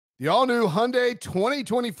The all-new Hyundai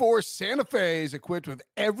 2024 Santa Fe is equipped with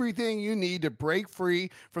everything you need to break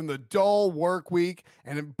free from the dull work week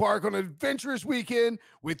and embark on an adventurous weekend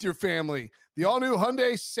with your family. The all-new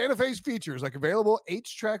Hyundai Santa Fe's features like available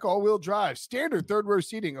H-Track all-wheel drive, standard third-row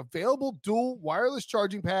seating, available dual wireless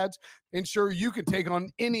charging pads, ensure you can take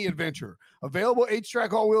on any adventure. Available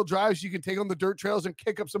H-Track all-wheel drives, you can take on the dirt trails and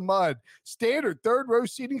kick up some mud. Standard third-row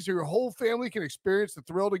seating so your whole family can experience the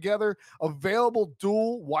thrill together. Available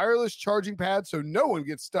dual wireless charging pads so no one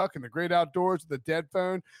gets stuck in the great outdoors with a dead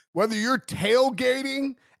phone. Whether you're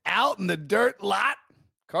tailgating out in the dirt lot,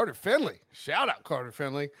 Carter Finley, shout out Carter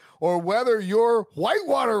Finley, or whether you're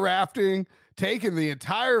whitewater rafting, taking the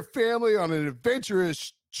entire family on an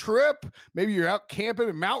adventurous trip, maybe you're out camping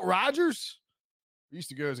in Mount Rogers. I used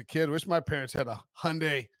to go as a kid. Wish my parents had a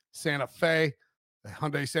Hyundai Santa Fe. The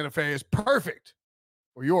Hyundai Santa Fe is perfect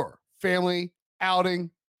for your family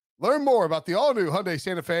outing. Learn more about the all-new Hyundai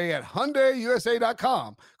Santa Fe at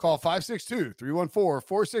HyundaiUSA.com. Call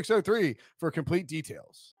 562-314-4603 for complete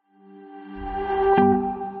details.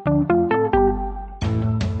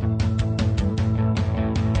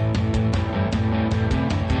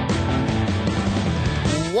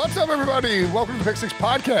 What's up, everybody? Welcome to the Pick Six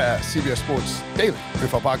Podcast, CBS Sports Daily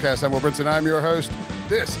NFL Podcast. I'm Will Brinson. I'm your host.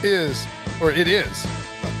 It is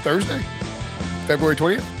Thursday, February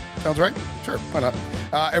 20th. Sounds right? Sure, why not?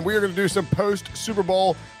 And we are going to do some post-Super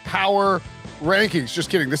Bowl power rankings. Just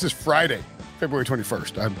kidding. This is Friday, February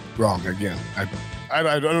 21st. I'm wrong again.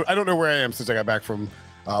 I don't know where I am since I got back from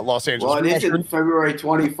Los Angeles. Well, it isn't February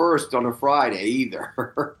 21st on a Friday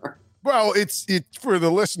either. Well, it's for the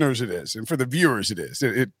listeners it is, and for the viewers it is.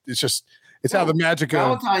 It's how the magic of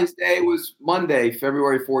Valentine's Day was Monday,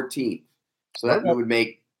 February 14th. So that would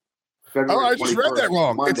make February 21st. I just read that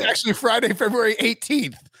wrong. Monday. It's actually Friday, February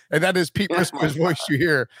 18th, and that is Pete Prisco's voice you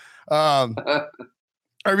hear.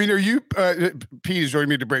 Pete is joining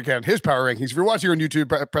me to break down his power rankings. If you're watching on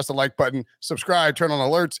YouTube, press the like button, subscribe, turn on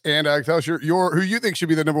alerts, and tell us who you think should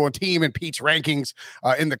be the number one team in Pete's rankings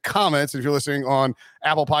in the comments. And if you're listening on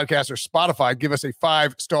Apple Podcasts or Spotify, give us a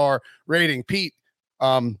 5-star rating. Pete,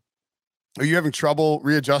 are you having trouble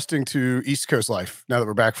readjusting to East Coast life now that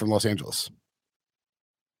we're back from Los Angeles?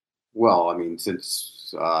 Well, I mean,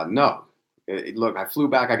 no. Look, I flew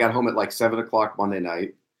back. I got home at like 7 o'clock Monday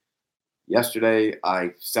night. Yesterday,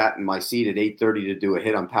 I sat in my seat at 8:30 to do a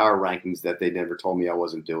hit on power rankings that they never told me I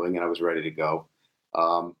wasn't doing, and I was ready to go.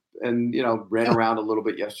 Ran around a little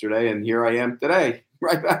bit yesterday, and here I am today,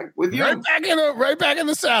 right back with you. Right back in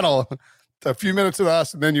the saddle. A few minutes with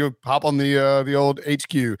us, and then you hop on the old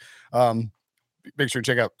HQ. Make sure to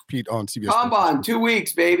check out Pete on CBS. Combine, 2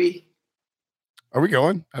 weeks, baby. Are we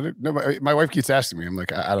going? I don't know. My wife keeps asking me. I'm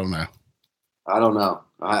like, I don't know. I don't know.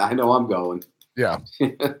 I know I'm going. Yeah.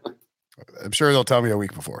 I'm sure they'll tell me a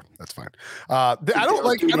week before. That's fine. I don't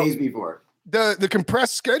like 2 days before. The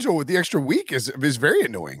compressed schedule with the extra week is very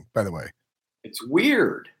annoying, by the way. It's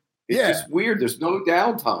weird. It's just weird. There's no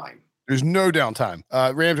downtime. There's no downtime.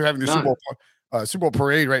 Rams are having the Super Bowl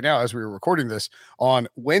parade right now as we were recording this on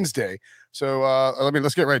Wednesday. So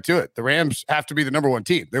let's get right to it. The Rams have to be the number one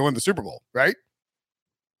team. They won the Super Bowl, right?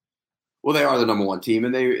 Well, they are the number one team,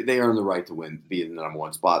 and they earn the right to be in the number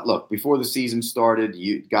one spot. Look, before the season started,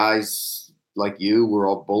 you guys like you were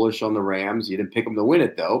all bullish on the Rams. You didn't pick them to win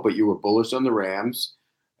it, though, but you were bullish on the Rams.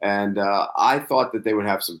 And I thought that they would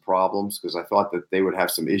have some problems because I thought that they would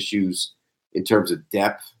have some issues in terms of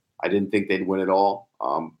depth. I didn't think they'd win it all.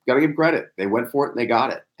 Got to give them credit. They went for it, and they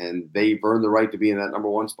got it. And they've earned the right to be in that number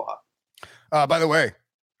one spot. By the way,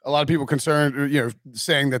 a lot of people concerned,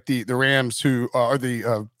 saying that the Rams, who are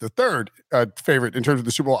the third favorite in terms of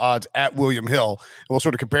the Super Bowl odds at William Hill, and we'll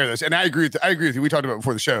sort of compare this. And I agree with you. We talked about it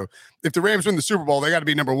before the show. If the Rams win the Super Bowl, they got to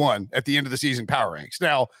be number one at the end of the season power ranks.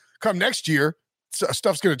 Now, come next year,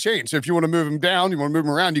 stuff's going to change. So if you want to move them down, you want to move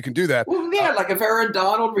them around, you can do that. Well, yeah, like if Aaron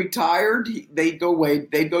Donald retired, they'd go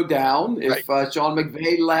down. If Sean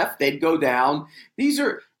McVay left, they'd go down.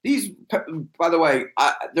 These, by the way,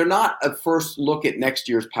 they're not a first look at next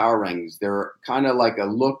year's power rankings. They're kind of like a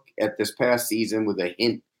look at this past season with a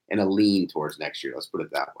hint and a lean towards next year. Let's put it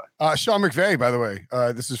that way. Sean McVay, by the way,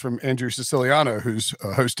 this is from Andrew Siciliano, who's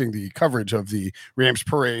hosting the coverage of the Rams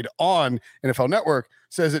parade on NFL Network,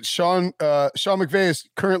 says that Sean McVay is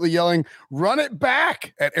currently yelling, "Run it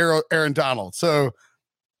back" at Aaron Donald. So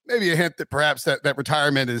maybe a hint that perhaps that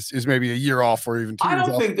retirement is maybe a year off or even 2 years off.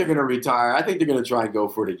 I don't think they're going to retire. I think they're going to try and go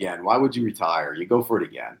for it again. Why would you retire? You go for it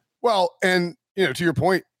again. Well, and to your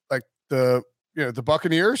point, like the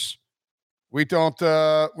Buccaneers, we're not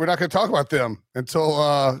going to talk about them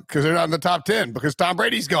until because they're not in the top 10 because Tom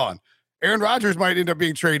Brady's gone. Aaron Rodgers might end up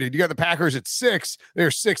being traded. You got the Packers at 6. They're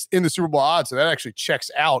 6th in the Super Bowl odds, so that actually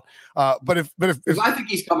checks out. But if I think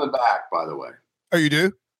he's coming back, by the way. Oh, you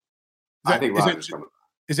do? I think Rodgers coming back.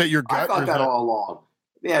 Is that your gut? I thought that all along.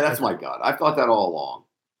 Yeah, that's my gut. I thought that all along.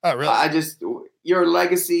 Oh, really? Your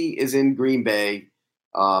legacy is in Green Bay.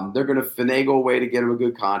 They're going to finagle a way to get him a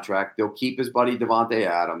good contract. They'll keep his buddy Devontae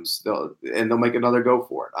Adams. They'll make another go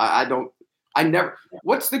for it.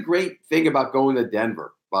 What's the great thing about going to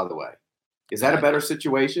Denver, by the way? Is that a better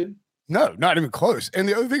situation? No, not even close. And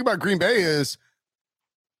the other thing about Green Bay is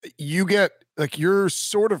you're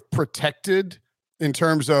sort of protected in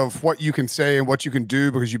terms of what you can say and what you can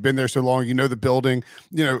do because you've been there so long. You know the building.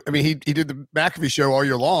 He did the McAfee show all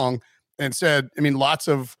year long and said, lots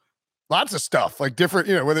of stuff like different.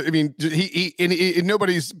 Nobody's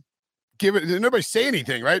say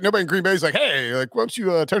anything, right? Nobody in Green Bay is like, hey, like, why don't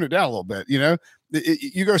you turn it down a little bit?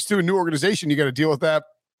 You go to a new organization, you got to deal with that.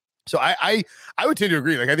 So I would tend to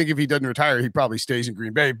agree. Like, I think if he doesn't retire, he probably stays in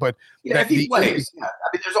Green Bay. But if he plays,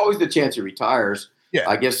 there's always the chance he retires. Yeah.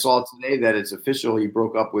 I guess saw today that it's official. He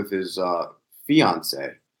broke up with his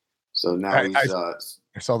fiance, so now I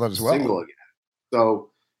saw that as well. Single again. So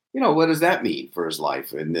what does that mean for his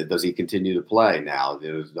life? And does he continue to play now?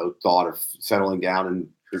 There's no thought of settling down and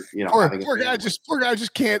poor guy just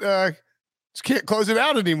can't close it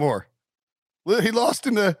out anymore. He lost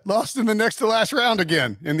in the next to last round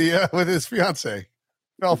again in the with his fiance.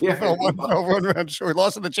 Fell one round short.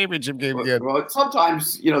 Lost in the championship game again. Well,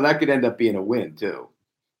 sometimes that could end up being a win too.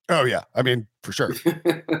 Oh yeah, for sure.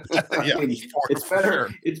 It's better.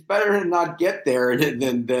 It's better to not get there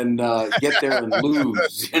than get there and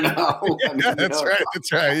lose. That's right.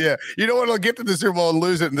 That's right. Yeah, you don't want to get to the Super Bowl and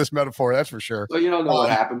lose it in this metaphor. That's for sure. So you don't know what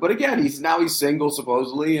happened. But again, he's single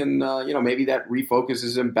supposedly, and maybe that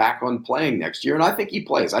refocuses him back on playing next year. And I think he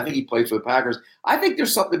plays. I think he plays for the Packers. I think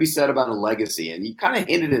there's something to be said about a legacy, and he kind of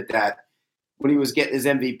hinted at that when he was getting his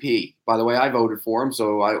MVP. By the way, I voted for him,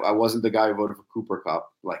 so I wasn't the guy who voted for Cooper Kupp.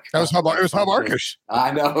 It was Hub Arkush.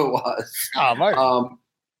 I know it was. Oh, Mike.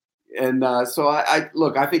 So I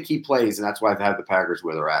think he plays, and that's why I've had the Packers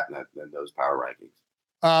where they're at in those power rankings.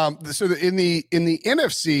 So in the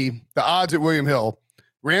NFC, the odds at William Hill,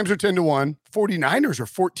 Rams are 10-1, 49ers are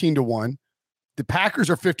 14-1, the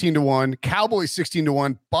Packers are 15-1, Cowboys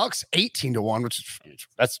 16-1, Bucks 18-1,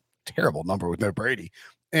 that's a terrible number with no Brady,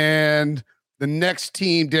 and the next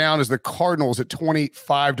team down is the Cardinals at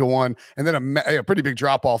 25-1, and then a pretty big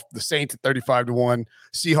drop off. The Saints at 35-1,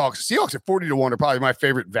 Seahawks at 40-1 are probably my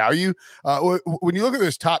favorite value. When you look at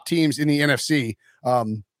those top teams in the NFC,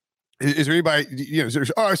 is there anybody?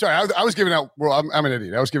 I was giving out. Well, I'm an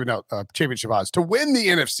idiot. I was giving out championship odds to win the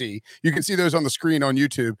NFC. You can see those on the screen on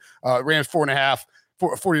YouTube. Rams 4.5,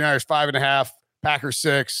 49ers 5.5, Packers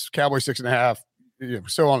 6, Cowboys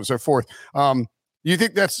 6.5, so on and so forth. You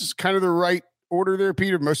think that's kind of the right order there,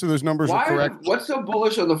 Peter? Most of those numbers are correct. What's so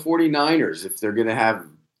bullish on the 49ers if they're going to have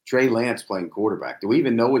Trey Lance playing quarterback? Do we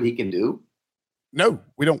even know what he can do? No,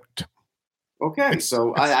 we don't. Okay,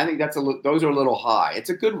 so I think those are a little high. It's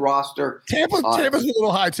a good roster. Tampa's a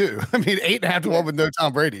little high too. 8.5-1 with no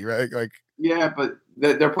Tom Brady, right? Yeah, but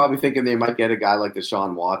they're probably thinking they might get a guy like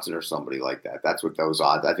Deshaun Watson or somebody like that. That's what those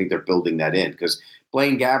odds. I think they're building that in because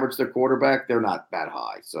Blaine Gabbert's their quarterback. They're not that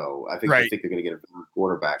high, so I think they think they're going to get a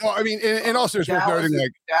quarterback. Well, and also it's worth noting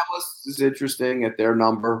Dallas is interesting at their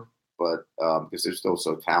number, but because they're still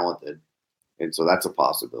so talented, and so that's a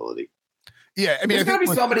possibility. Yeah, there's got to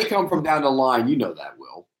be somebody come from down the line. You know that,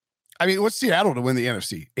 Will. What's Seattle to win the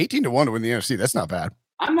NFC? 18-1 to win the NFC. That's not bad.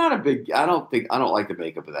 I don't like the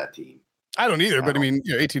makeup of that team. I don't either, but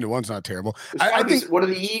 18-1 is not terrible. I think. What are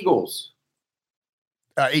the Eagles?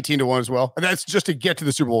 18-1 as well. And that's just to get to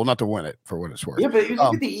the Super Bowl, not to win it, for what it's worth. Yeah, but you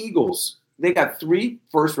look at the Eagles. They got 3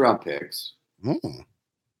 first-round picks.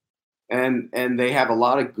 And they have a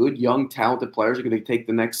lot of good, young, talented players who are going to take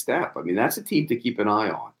the next step. That's a team to keep an eye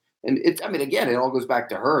on. And again, it all goes back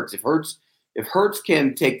to Hurts. If Hurts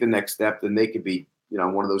can take the next step, then they could be,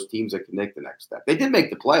 one of those teams that can take the next step. They did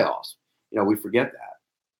make the playoffs. We forget that.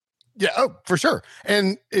 Yeah, for sure.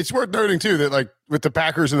 And it's worth noting too that with the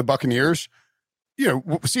Packers and the Buccaneers,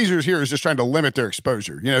 Caesars here is just trying to limit their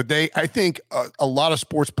exposure. I think a lot of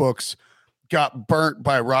sports books got burnt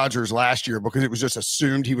by Rodgers last year because it was just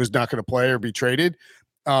assumed he was not going to play or be traded.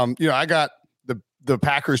 I got the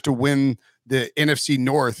Packers to win the NFC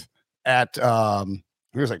North at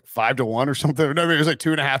it was 5-1 or something. No, it was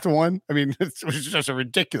 2.5-1. It was just a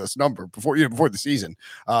ridiculous number before the season.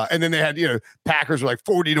 And then they had, Packers were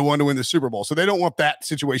 40-1 to win the Super Bowl. So they don't want that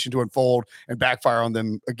situation to unfold and backfire on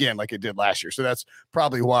them again like it did last year. So that's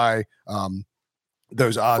probably why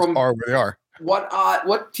those odds are where they are.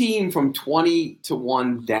 What team from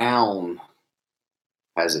 20-1 down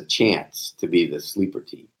has a chance to be the sleeper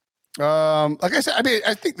team? Like I said, I mean,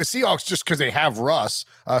 I think the Seahawks just because they have Russ.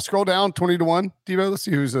 Scroll down 20-1, Devo. Let's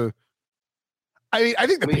see who's a. I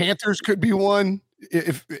think the Panthers could be one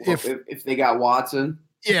if they got Watson.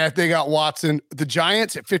 Yeah, if they got Watson. The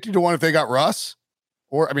Giants at 50-1 if they got Russ.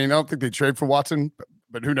 Or I don't think they trade for Watson,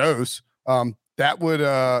 but who knows? That would.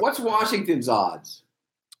 What's Washington's odds?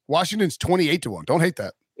 Washington's 28-1. Don't hate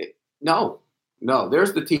that. No.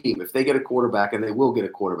 There's the team. If they get a quarterback, and they will get a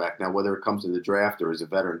quarterback now, whether it comes in the draft or as a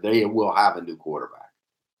veteran, they will have a new quarterback.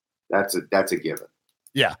 That's a given.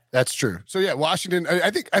 Yeah, that's true. So yeah, Washington.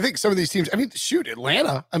 I think some of these teams.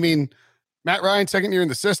 Atlanta. Matt Ryan, second year in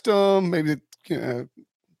the system. Maybe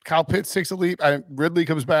Kyle Pitts takes a leap. Ridley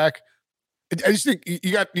comes back. I just think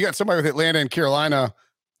you got somebody with Atlanta and Carolina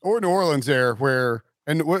or New Orleans there where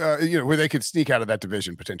they could sneak out of that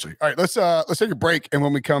division potentially. All right, let's take a break, and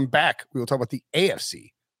when we come back, we will talk about the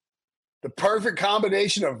AFC. The perfect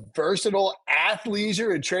combination of versatile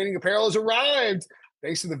athleisure and training apparel has arrived.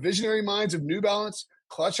 Thanks to the visionary minds of New Balance,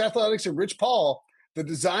 Clutch Athletics, and Rich Paul, the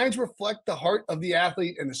designs reflect the heart of the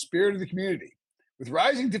athlete and the spirit of the community. With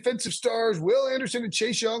rising defensive stars Will Anderson and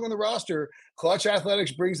Chase Young on the roster, Clutch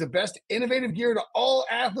Athletics brings the best innovative gear to all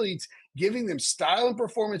athletes, giving them style and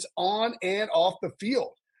performance on and off the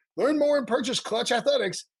field. Learn more and purchase Clutch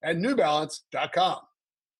Athletics at NewBalance.com.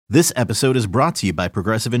 This episode is brought to you by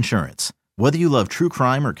Progressive Insurance. Whether you love true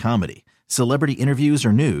crime or comedy, celebrity interviews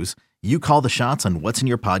or news, you call the shots on what's in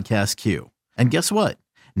your podcast queue. And guess what?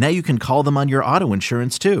 Now you can call them on your auto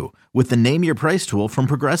insurance too with the Name Your Price tool from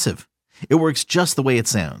Progressive. It works just the way it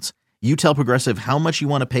sounds. You tell Progressive how much you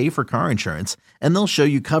want to pay for car insurance, and they'll show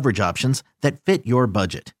you coverage options that fit your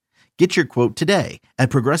budget. Get your quote today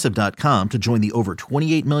at Progressive.com to join the over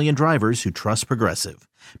 28 million drivers who trust Progressive.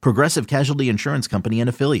 Progressive Casualty Insurance Company and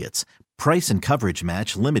Affiliates. Price and coverage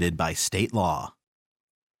match limited by state law.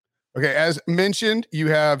 Okay, as mentioned, you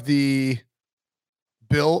have the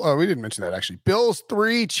we didn't mention that actually. Bills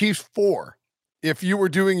 3, Chiefs 4. If you were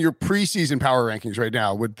doing your preseason power rankings right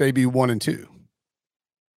now, would they be 1 and 2?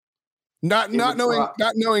 Not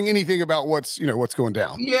knowing anything about what's going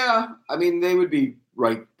down. Yeah, they would be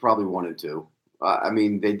right, probably 1 and 2.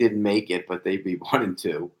 They didn't make it, but they'd be 1 and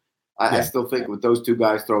 2. I still think with those two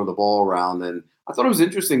guys throwing the ball around, and I thought it was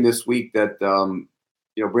interesting this week that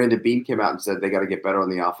Brandon Beane came out and said they got to get better on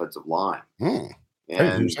the offensive line. I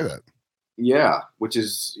didn't say that. Yeah, which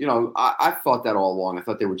is, I thought that all along. I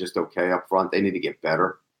thought they were just okay up front. They need to get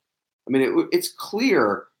better. It's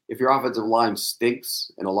clear if your offensive line stinks,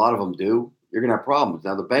 and a lot of them do, you're going to have problems.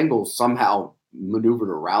 Now, the Bengals somehow maneuvered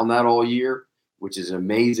around that all year, which is an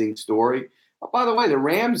amazing story. By the way, the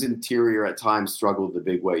Rams interior at times struggled the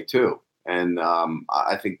big way too. And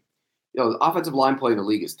I think, the offensive line play in the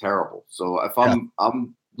league is terrible. So if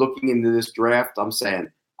I'm looking into this draft, I'm saying,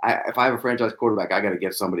 if I have a franchise quarterback, I got to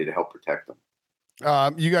get somebody to help protect them.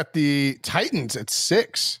 You got the Titans at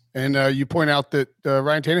 6, and you point out that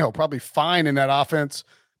Ryan Tannehill probably fine in that offense.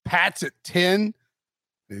 Pats at 10.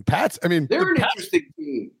 Pats, they're an interesting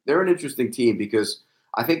team. They're an interesting team because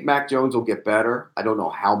I think Mac Jones will get better. I don't know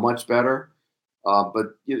how much better,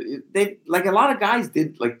 but they like a lot of guys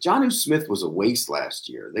did. Like Jonnu Smith was a waste last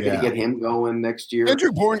year. They're going to get him going next year.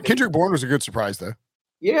 Kendrick Bourne was a good surprise though.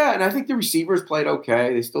 Yeah, and I think the receivers played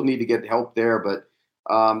okay. They still need to get help there, but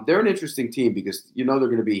they're an interesting team because they're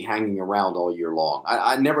going to be hanging around all year long.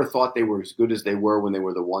 I never thought they were as good as they were when they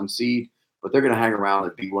were the 1 seed, but they're going to hang around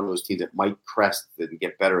and be one of those teams that might crest and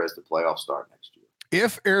get better as the playoffs start next year.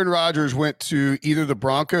 If Aaron Rodgers went to either the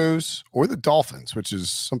Broncos or the Dolphins, which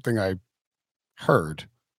is something I heard,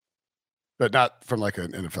 but not from like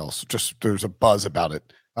an NFL, so just there's a buzz about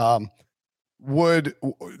it.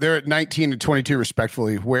 They're at 19 and 22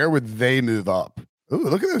 respectively. Where would they move up? Ooh,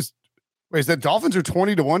 look at those. Wait, is that Dolphins are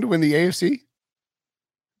 20-1 to win the AFC?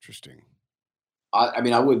 Interesting.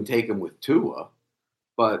 I wouldn't take them with Tua,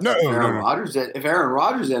 but if Aaron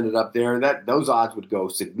Rodgers ended up there, those odds would go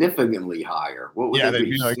significantly higher. What would they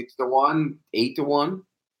be? 6-1, 8-1?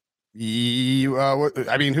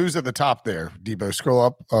 Who's at the top there? Debo, scroll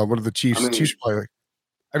up. What are the Chiefs? Chiefs play?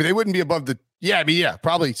 They wouldn't be above the.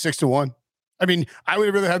 Probably 6-1. I would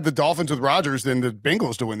have rather had the Dolphins with Rodgers than the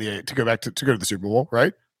Bengals to win to go to the Super Bowl,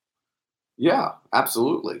 right? Yeah,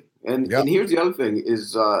 absolutely. And here's the other thing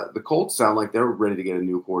is the Colts sound like they're ready to get a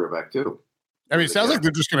new quarterback too. It sounds like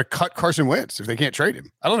they're just going to cut Carson Wentz if they can't trade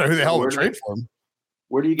him. I don't know who the hell would trade for him.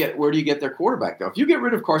 Where do you get their quarterback though? If you get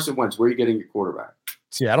rid of Carson Wentz, where are you getting your quarterback?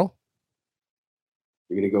 Seattle.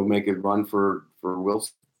 You're going to go make a run for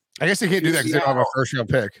Wilson. I guess they can't do that because they don't have a first round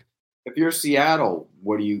pick. If you're Seattle,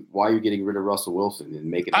 why are you getting rid of Russell Wilson and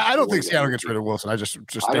making? I don't think Seattle gets rid of Wilson. I just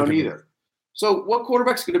I don't either. So what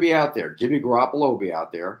quarterback's going to be out there? Jimmy Garoppolo will be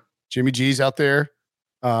out there. Jimmy G's out there.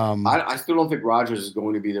 I still don't think Rodgers is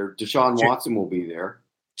going to be there. Deshaun Watson will be there.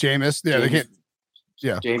 Jameis, they can't.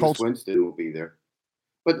 Yeah, Jameis Winston will be there.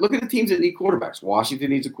 But look at the teams that need quarterbacks. Washington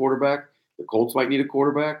needs a quarterback. The Colts might need a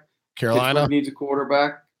quarterback. Carolina Pittsburgh needs a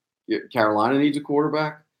quarterback. Carolina needs a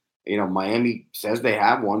quarterback. Miami says they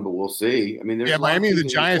have one, but we'll see. I mean, Miami and the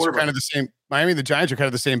Giants are kind of the same. Miami and the Giants are kind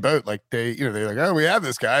of the same boat. Like they're like, oh, we have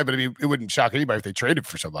this guy, but I mean, it wouldn't shock anybody if they traded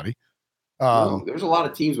for somebody. There's a lot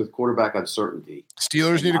of teams with quarterback uncertainty.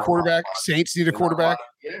 Steelers need a quarterback. Saints need a quarterback.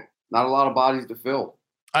 Not a lot of bodies to fill.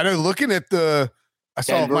 I know. Looking at I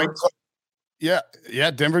saw Mike. Yeah.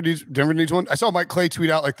 Denver needs one. I saw Mike Clay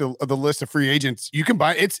tweet out like the list of free agents you can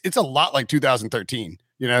buy. It's a lot like 2013.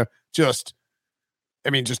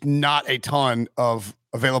 Just not a ton of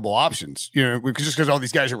available options. Because all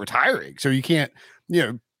these guys are retiring, so you can't.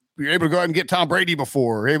 You're able to go out and get Tom Brady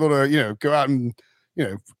before. You're able to go out and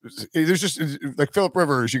there's just like Phillip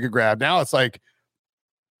Rivers you could grab. Now it's like,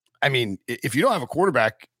 I mean, if you don't have a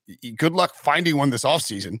quarterback, good luck finding one this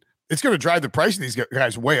offseason. It's going to drive the price of these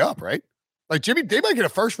guys way up, right? Like they might get a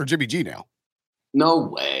first for Jimmy G now. No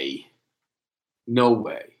way.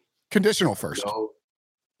 Conditional first.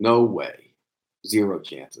 No way. Zero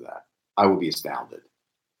chance of that. I would be astounded.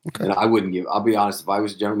 Okay. And I wouldn't give. I'll be honest. If I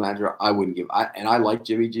was a general manager, I wouldn't give. I like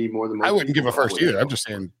Jimmy G more than most. I wouldn't give a first either. I'm just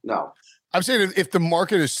saying. No. I'm saying if the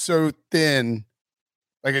market is so thin,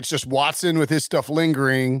 like it's just Watson with his stuff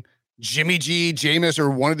lingering, Jimmy G, Jameis, or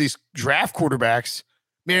one of these draft quarterbacks.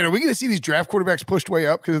 Man, are we going to see these draft quarterbacks pushed way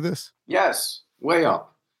up because of this? Yes, way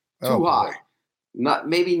up. Too high.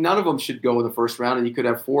 Maybe none of them should go in the first round, and you could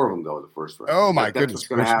have 4 of them go in the first round. Oh my goodness! That's what's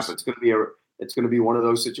going to happen. It's going to be one of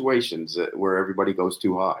those situations where everybody goes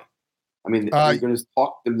too high. I mean, they're going to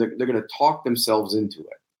talk them. They're going to talk themselves into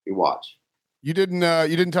it. You watch. You didn't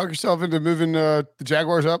talk yourself into moving the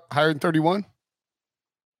Jaguars up higher than 31?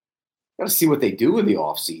 Got to see what they do in the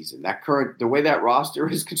offseason. The way that roster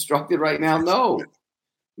is constructed right now, no. I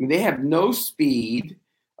mean, they have no speed.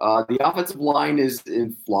 The offensive line is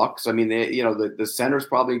in flux. I mean, the center's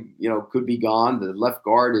probably, could be gone. The left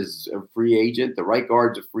guard is a free agent. The right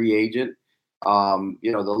guard's a free agent.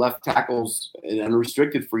 The left tackle's an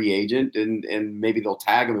unrestricted free agent, and maybe they'll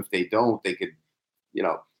tag him. If they don't, they could,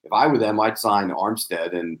 if I were them, I'd sign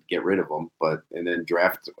Armstead and get rid of him, and then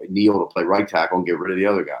draft Neal to play right tackle and get rid of the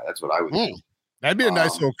other guy. That's what I would do. That'd be a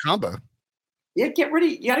nice little combo. Yeah,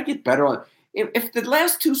 you got to get better on. If the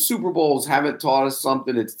last 2 Super Bowls haven't taught us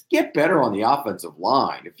something, it's get better on the offensive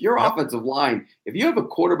line. If your offensive line, if you have a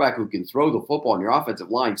quarterback who can throw the football and your offensive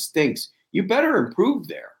line stinks, you better improve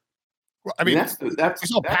there. Well, I mean, that's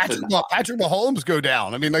Patrick Mahomes go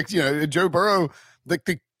down. I mean, Joe Burrow,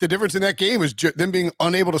 the difference in that game was them being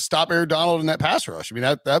unable to stop Aaron Donald in that pass rush. I mean,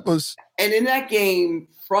 that was. And in that game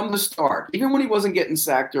from the start, even when he wasn't getting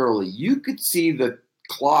sacked early, you could see the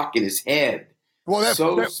clock in his head. Well,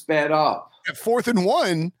 that sped up. At 4th and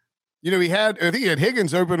 1, he had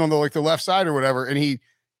Higgins open on the left side or whatever, and he's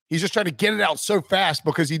just trying to get it out so fast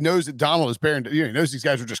because he knows that Donald is bearing. He knows these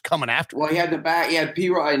guys are just coming after him. Well, he had P.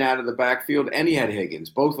 Ryan out of the backfield, and he had Higgins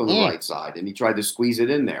both on the right side, and he tried to squeeze it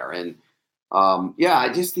in there. And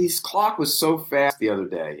his clock was so fast the other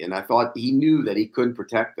day, and I thought he knew that he couldn't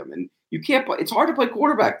protect them. And you can't. It's hard to play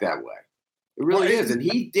quarterback that way. It really is, and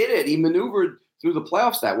he did it. He maneuvered through the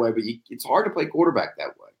playoffs that way, but it's hard to play quarterback that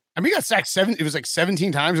way. I mean, he got sacked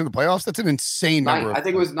 17 times in the playoffs. That's an insane number. I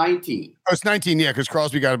think it was 19. Oh, it's 19, yeah, because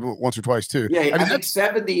Crosby got it once or twice too. Yeah, I mean, that's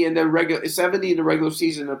 70 in the regular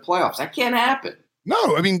season in the playoffs. That can't happen.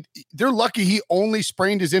 No, I mean, they're lucky he only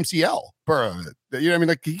sprained his MCL. Burrow,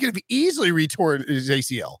 he could have easily retore his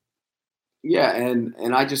ACL. Yeah,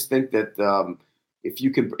 and I just think that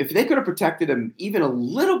if they could have protected him even a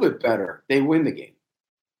little bit better, they win the game.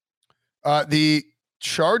 The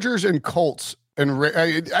Chargers and Colts. And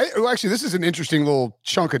actually, this is an interesting little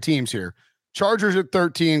chunk of teams here. Chargers at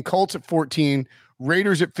 13, Colts at 14,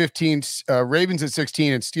 Raiders at 15, Ravens at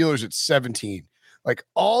 16, and Steelers at 17. Like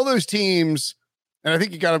all those teams, and I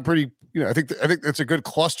think you got a pretty, I think that's a good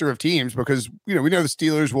cluster of teams because we know the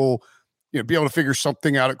Steelers will, be able to figure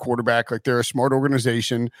something out at quarterback. Like they're a smart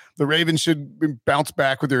organization. The Ravens should bounce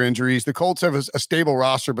back with their injuries. The Colts have a stable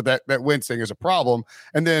roster, but that Wentz thing is a problem.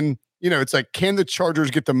 And then. It's like, can the Chargers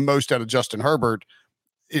get the most out of Justin Herbert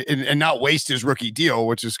and not waste his rookie deal,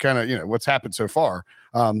 which is kind of, what's happened so far.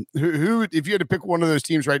 Who, if you had to pick one of those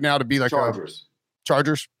teams right now to be like Chargers?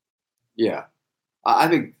 Chargers? Yeah. I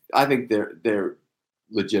think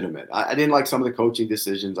legitimate. I didn't like some of the coaching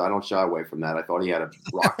decisions. I don't shy away from that. I thought he had a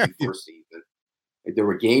rocky first season. There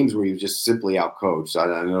were games where he was just simply outcoached.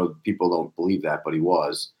 I know people don't believe that, but he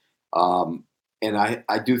was. And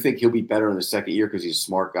I do think he'll be better in the second year because he's a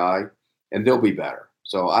smart guy, and they'll be better.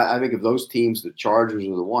 So I think of those teams, the Chargers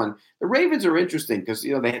are the one. The Ravens are interesting because,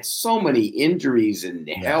 they had so many injuries and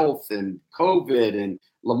health and COVID, and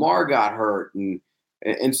Lamar got hurt.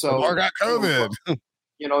 And so Lamar got COVID.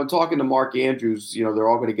 And talking to Mark Andrews, they're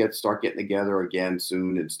all going to start getting together again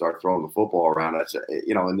soon and start throwing the football around. That's,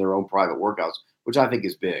 in their own private workouts, which I think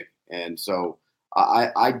is big. And so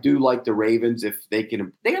I do like the Ravens if they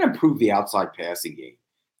can improve the outside passing game.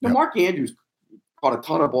 Yep. Mark Andrews caught a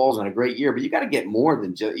ton of balls in a great year, but you got to get more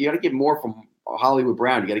than you got to get more from Hollywood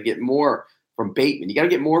Brown. You got to get more from Bateman. You got to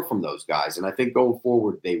get more from those guys. And I think going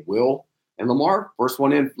forward, they will. And Lamar, first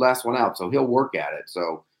one in, last one out. So he'll work at it.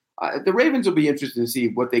 So the Ravens will be interested to see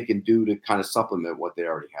what they can do to kind of supplement what they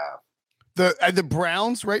already have. The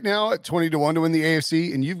Browns right now at 20-1 to win the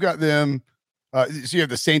AFC, and you've got them. So you have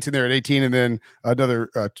the Saints in there at 18, and then another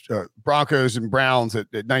Broncos and Browns at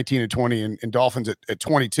 19 and 20, and Dolphins at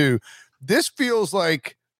 22. This feels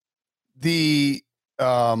like the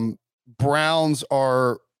Browns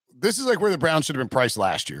are. This is like where the Browns should have been priced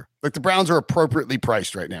last year. Like the Browns are appropriately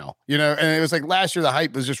priced right now, and it was like last year, the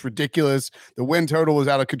hype was just ridiculous. The win total was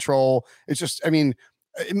out of control. It's just, and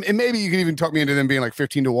maybe you can even talk me into them being like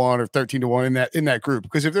 15-1 or 13-1 in that group.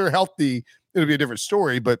 Because if they're healthy, it'll be a different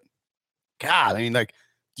story. But God, do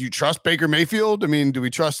you trust Baker Mayfield? Do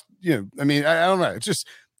we trust, I don't know. It's just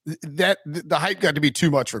that the hype got to be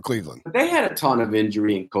too much for Cleveland. They had a ton of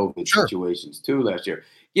injury and COVID situations too last year.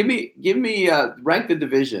 Give me rank the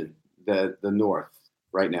division, the North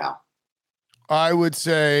right now. I would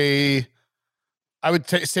say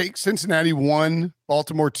say Cincinnati 1,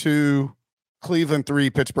 Baltimore 2, Cleveland 3,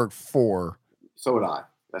 Pittsburgh 4. So would I.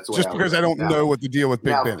 That's the way just because I don't know what the deal with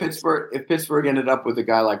Big Ben is. If Pittsburgh ended up with a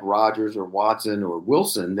guy like Rodgers or Watson or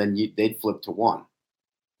Wilson, then they'd flip to 1.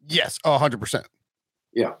 Yes, 100%.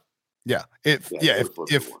 Yeah. If the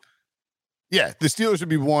Steelers would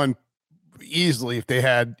be 1 easily if they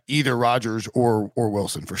had either Rodgers or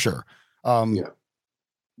Wilson for sure.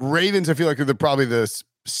 Ravens, I feel like they're probably the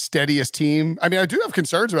steadiest team. I do have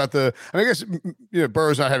concerns about I guess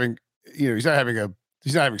Burrow's not having he's not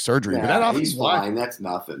having surgery, but that he's fine. That's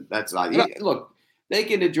nothing. That's not. Look, they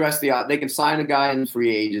can address they can sign a guy in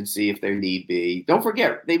free agency if they need be. Don't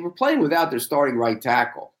forget they were playing without their starting right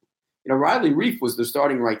tackle. Riley Reef was the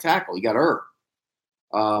starting right tackle. He got hurt.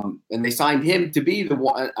 And they signed him to be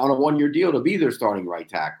on a 1-year deal to be their starting right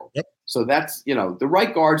tackle. Yep. So that's, the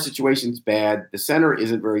right guard situation's bad. The center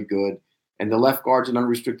isn't very good. And the left guard's an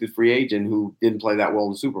unrestricted free agent who didn't play that well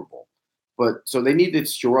in the Super Bowl. But so they need to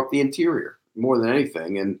shore up the interior more than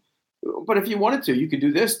anything. But if you wanted to, you could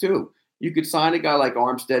do this too. You could sign a guy like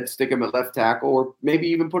Armstead, stick him at left tackle, or maybe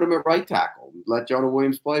even put him at right tackle. Let Jonah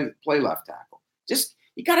Williams play left tackle. Just,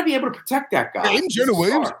 you got to be able to protect that guy. Is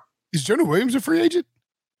Jonah Williams a free agent?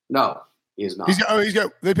 No, he is not. Did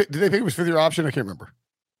they pick him as 5th-year option? I can't remember.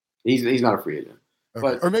 He's not a free agent. Okay.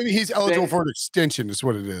 But or maybe he's eligible for an extension is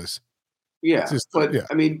what it is. Yeah.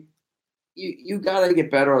 You got to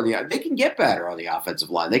get better they can get better on the offensive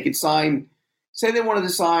line. They could say they wanted to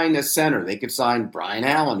sign a center. They could sign Brian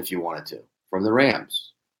Allen if you wanted to from the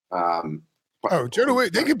Rams. Jonah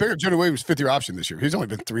Williams. They could pick up Jonah Williams' 5th-year option this year. He's only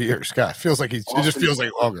been 3 years. God, it just feels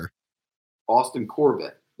like longer. Austin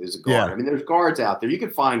Corbett is a guard. Yeah. There's guards out there. You can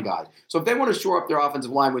find guys. So if they want to shore up their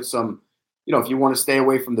offensive line with some, if you want to stay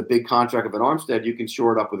away from the big contract of an Armstead, you can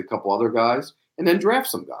shore it up with a couple other guys and then draft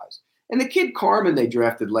some guys. And the kid Carmen they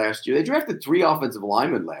drafted last year, they drafted 3 offensive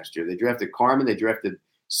linemen last year. They drafted Carmen, they drafted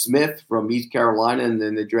Smith from East Carolina, and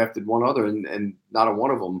then they drafted one other, and not a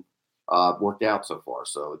one of them worked out so far.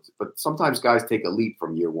 But sometimes guys take a leap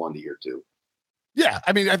from year 1 to year 2. Yeah,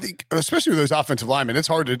 I think especially with those offensive linemen, it's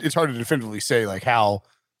hard to definitively say like how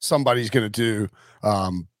somebody's going to do,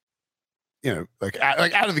 like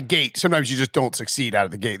out of the gate. Sometimes you just don't succeed out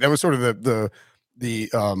of the gate. That was sort of the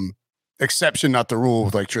exception, not the rule,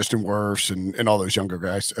 with like Tristan Wirfs and all those younger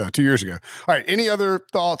guys 2 years ago. All right, any other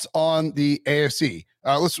thoughts on the AFC?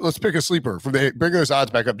 Let's pick a sleeper bring those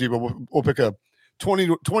odds back up, D. But we'll pick a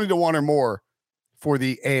 20-1 or more for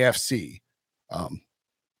the AFC.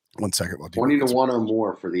 1 second. 20-1 or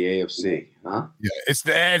more for the AFC, huh? Yeah,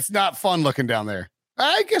 it's not fun looking down there.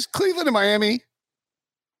 I guess Cleveland and Miami.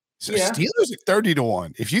 So Steelers at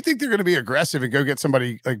 30-1. If you think they're going to be aggressive and go get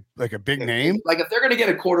somebody like a big name, like if they're going to get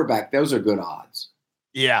a quarterback, those are good odds.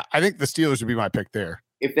 Yeah, I think the Steelers would be my pick there.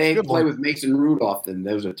 If they play with Mason Rudolph, then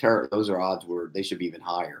those are odds where they should be even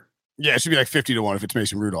higher. Yeah, it should be like 50-1 if it's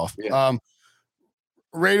Mason Rudolph. Yeah.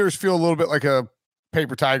 Raiders feel a little bit like a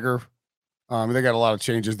paper tiger. They got a lot of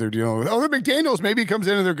changes they're dealing with. Oh, the McDaniels maybe comes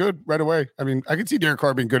in and they're good right away. I mean, I can see Derek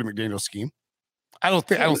Carr being good at McDaniels' scheme. I don't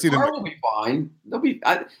see them. Carr will be fine. They'll be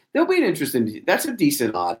an interesting. That's a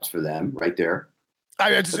decent odds for them right there.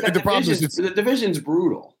 The problem is the division's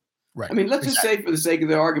brutal. Right. I mean, let's just say for the sake of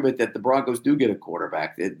the argument that the Broncos do get a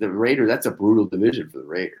quarterback. The Raiders, that's a brutal division for the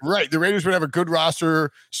Raiders. Right. The Raiders would have a good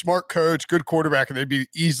roster, smart coach, good quarterback, and they'd be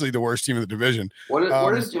easily the worst team in the division. What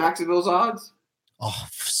is Jacksonville's odds?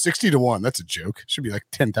 60-1. That's a joke. Should be like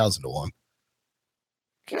 10,000 to 1.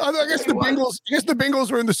 I guess the Bengals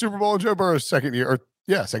were in the Super Bowl in Joe Burrow's second year,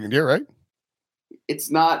 right? It's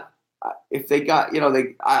not if they got,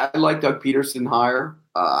 I like Doug Peterson hire.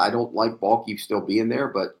 I don't like Balky still being there,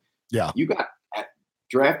 but yeah, you got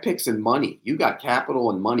draft picks and money. You got capital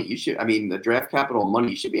and money. The draft capital and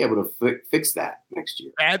money. You should be able to fix that next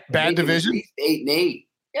year. Bad division. 8-8.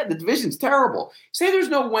 Yeah, the division's terrible. Say there's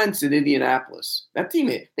no Wentz in Indianapolis. That team,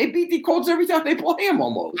 they beat the Colts every time they play them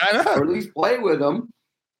almost, I know. or at least play with them.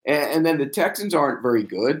 And then the Texans aren't very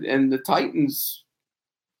good, and the Titans,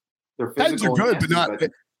 they're physical. Titans are good,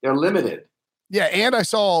 but they're limited. Yeah, and I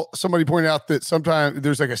saw somebody point out that sometimes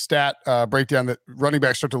there's like a stat breakdown that running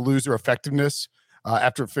backs start to lose their effectiveness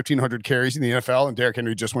after 1,500 carries in the NFL, and Derrick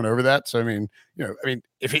Henry just went over that. So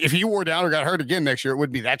if he wore down or got hurt again next year, it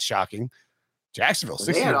wouldn't be that shocking. Jacksonville,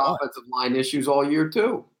 they had offensive line issues all year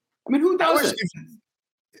too. I mean, who doesn't?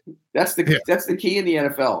 That's the key in the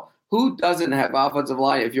NFL. Who doesn't have offensive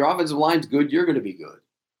line? If your offensive line's good, you're going to be good.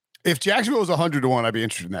 If Jacksonville was 100 to 1, I'd be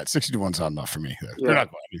interested in that. 60 to 1's not enough for me. Yeah. They're not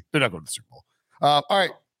going to the Super Bowl. All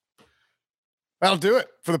right. That'll do it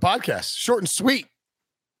for the podcast. Short and sweet,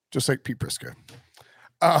 just like Pete Prisco.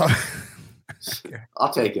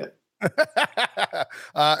 I'll take it.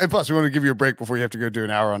 And plus, we want to give you a break before you have to go do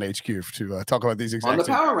an hour on HQ to talk about these exact on the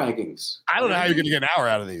power rankings. I don't know how you're going to get an hour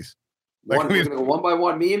out of these. We're going to go one by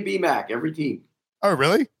one. Me and BMAC, every team. Oh,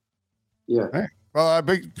 really? Yeah. Right. Well,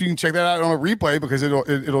 you can check that out on a replay because it'll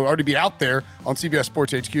already be out there on CBS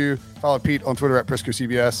Sports HQ. Follow Pete on Twitter at Prisco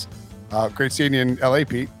CBS. Great seeing you in LA,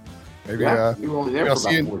 Pete. Maybe you were only there for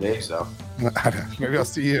about 4 days, so maybe I'll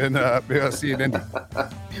see you in Indy.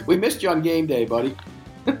 We missed you on game day, buddy.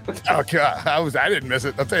 Oh God, I didn't miss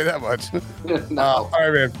it. I'll tell you that much. No. All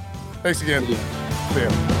right, man. Thanks again. See ya.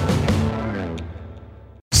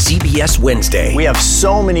 CBS Wednesday. We have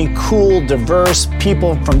so many cool, diverse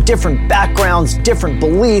people from different backgrounds, different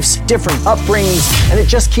beliefs, different upbringings, and it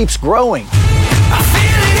just keeps growing.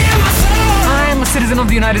 I'm a citizen of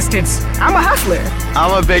the United States. I'm a hustler.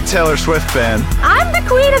 I'm a big Taylor Swift fan. I'm the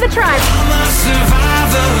queen of the tribe.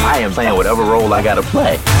 I am playing whatever role I gotta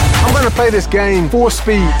play. I'm gonna play this game full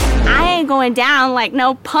speed. I ain't going down like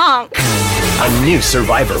no punk. A new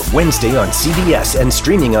Survivor Wednesday on CBS and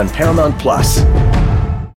streaming on Paramount Plus.